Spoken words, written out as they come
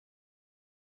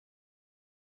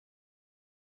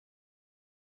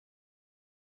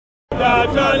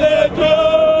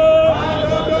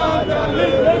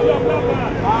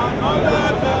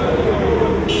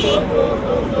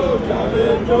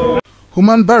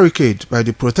Human barricade by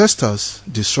the protesters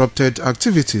disrupted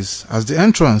activities as the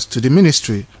entrance to the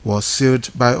ministry was sealed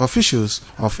by officials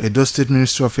of Edo State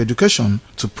Ministry of Education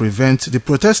to prevent the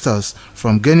protesters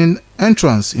from gaining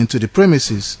entrance into the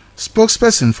premises.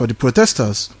 Spokesperson for the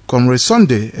protesters, Comrade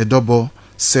Sunday Edobo,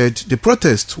 said the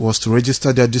protest was to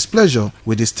register their displeasure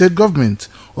with the state government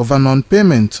over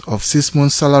non-payment of 6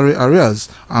 months salary arrears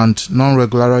and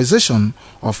non-regularization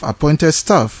of appointed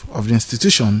staff of the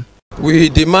institution. We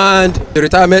demand the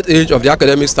retirement age of the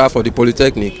academic staff of the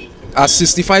Polytechnic at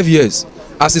 65 years,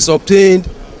 as is obtained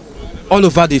all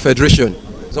over the Federation.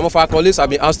 Some of our colleagues have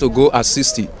been asked to go at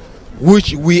 60,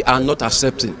 which we are not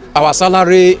accepting. Our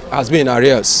salary has been in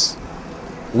arrears.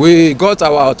 We got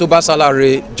our October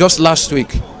salary just last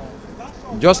week.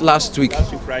 Last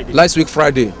week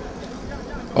Friday.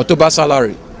 October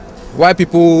salary. Why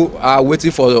people are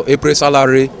waiting for the April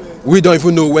salary, we don't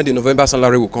even know when the November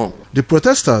salary will come. The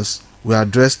protesters were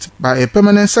addressed by a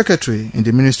permanent secretary in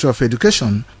the Ministry of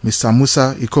Education, Mr.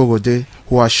 Musa Ikorode,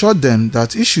 who assured them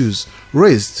that issues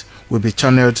raised will be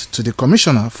channeled to the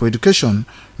Commissioner for Education,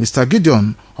 Mr.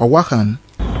 Gideon Owahan.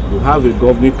 We have a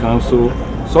governing council.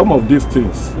 Some of these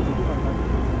things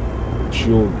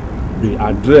should be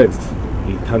addressed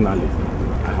internally.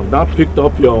 I have now picked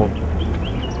up your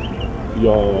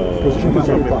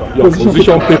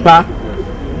position paper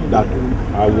that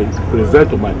I will present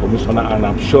to my commissioner, and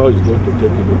I'm sure he's going to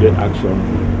take immediate action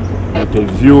with a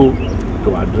view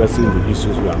to addressing the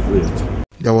issues we have raised.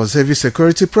 There was heavy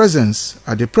security presence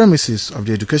at the premises of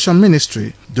the Education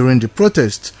Ministry during the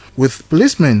protest, with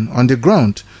policemen on the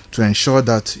ground to ensure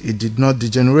that it did not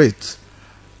degenerate.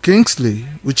 Kingsley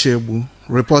Uchegbu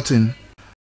reporting.